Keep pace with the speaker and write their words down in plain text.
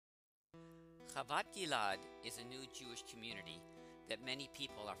Havat Gilad is a new Jewish community that many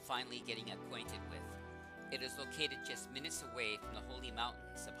people are finally getting acquainted with. It is located just minutes away from the holy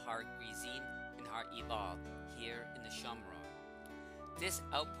mountains of Har Gerizim and Har Ebal here in the Shomron. This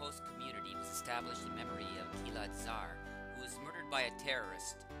outpost community was established in memory of Gilad Zar, who was murdered by a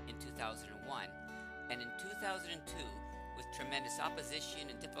terrorist in 2001, and in 2002, with tremendous opposition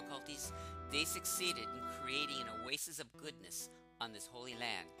and difficulties, they succeeded in creating an oasis of goodness on this holy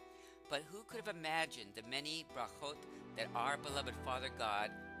land. But who could have imagined the many brachot that our beloved Father God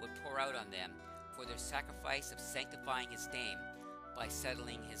would pour out on them for their sacrifice of sanctifying His name by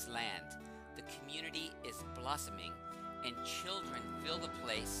settling His land? The community is blossoming, and children fill the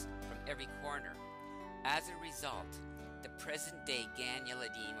place from every corner. As a result, the present-day Gan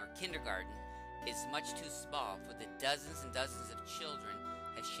Yeladim, or kindergarten, is much too small for the dozens and dozens of children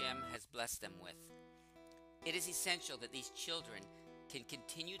Hashem has blessed them with. It is essential that these children can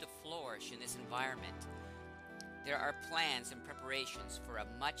continue to flourish in this environment. There are plans and preparations for a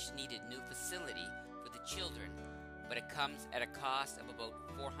much-needed new facility for the children, but it comes at a cost of about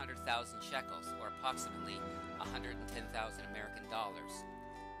 400,000 shekels, or approximately 110,000 American dollars.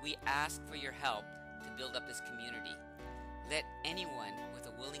 We ask for your help to build up this community. Let anyone with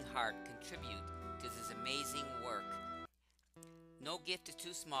a willing heart contribute to this amazing work. No gift is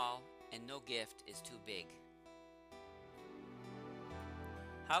too small, and no gift is too big.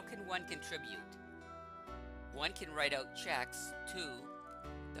 How can one contribute? One can write out checks to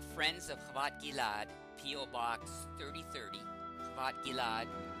the Friends of Havat Gilad, P.O. Box 3030, Havat Gilad,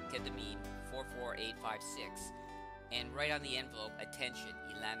 Kedemim 44856, and write on the envelope, "Attention,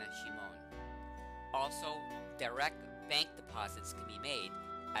 Ilana Shimon." Also, direct bank deposits can be made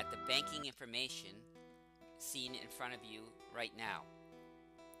at the banking information seen in front of you right now.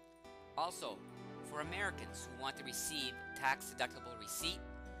 Also, for Americans who want to receive tax-deductible receipt,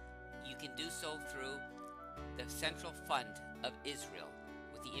 you can do so through the Central Fund of Israel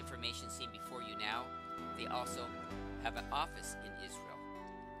with the information seen before you now. They also have an office in Israel.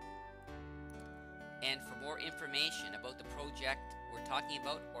 And for more information about the project we're talking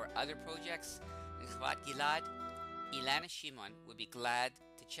about or other projects in Havat Gilad, Ilana Shimon would be glad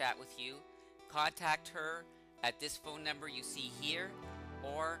to chat with you. Contact her at this phone number you see here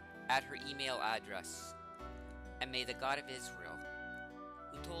or at her email address. And may the God of Israel,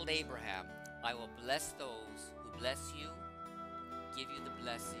 who told Abraham, "I will bless those who bless you," give you the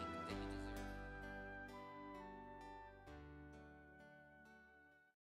blessing that you deserve.